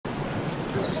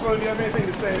Mr. Sloane, do you have anything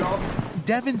to say at all?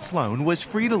 Devin Sloane was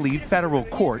free to leave federal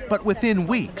court, but within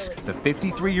weeks, the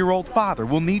 53-year-old father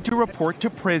will need to report to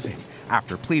prison.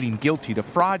 After pleading guilty to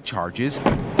fraud charges,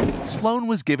 Sloane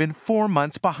was given 4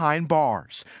 months behind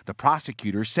bars. The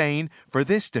prosecutor saying for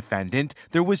this defendant,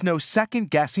 there was no second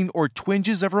guessing or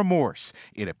twinges of remorse.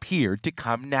 It appeared to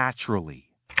come naturally.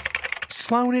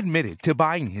 Sloane admitted to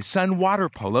buying his son water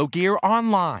polo gear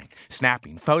online,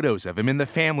 snapping photos of him in the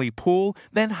family pool,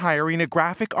 then hiring a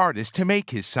graphic artist to make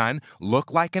his son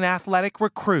look like an athletic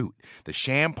recruit. The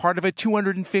sham part of a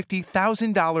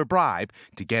 $250,000 bribe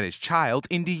to get his child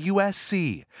into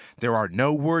USC. There are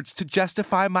no words to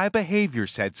justify my behavior,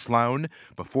 said Sloane,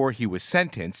 before he was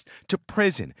sentenced to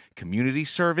prison, community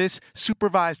service,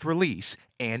 supervised release,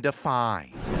 and a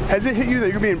fine. Has it hit you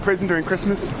that you're being in prison during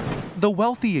Christmas? The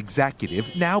wealthy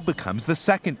executive now becomes the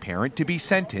second parent to be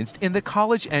sentenced in the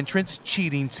college entrance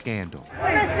cheating scandal.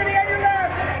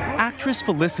 Actress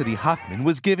Felicity Huffman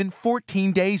was given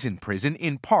 14 days in prison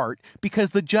in part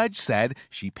because the judge said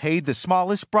she paid the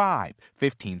smallest bribe,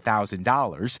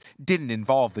 $15,000, didn't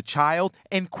involve the child,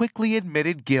 and quickly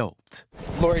admitted guilt.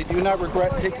 Lori, do you not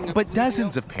regret taking But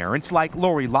dozens of parents like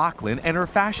Lori Loughlin and her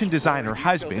fashion designer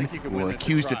husband, who were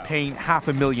accused of paying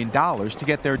 $500,000 to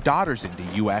get their daughters into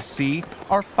USC,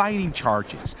 are fighting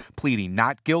charges, pleading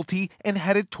not guilty and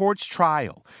headed towards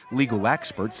trial. Legal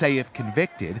experts say if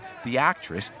convicted, the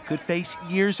actress could face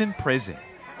years in prison.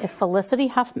 If Felicity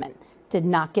Huffman did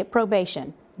not get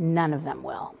probation, none of them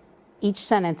will. Each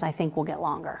sentence, I think, will get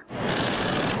longer.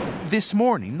 This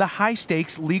morning, the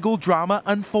high-stakes legal drama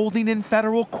unfolding in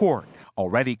federal court,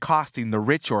 already costing the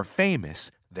rich or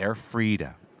famous their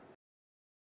freedom.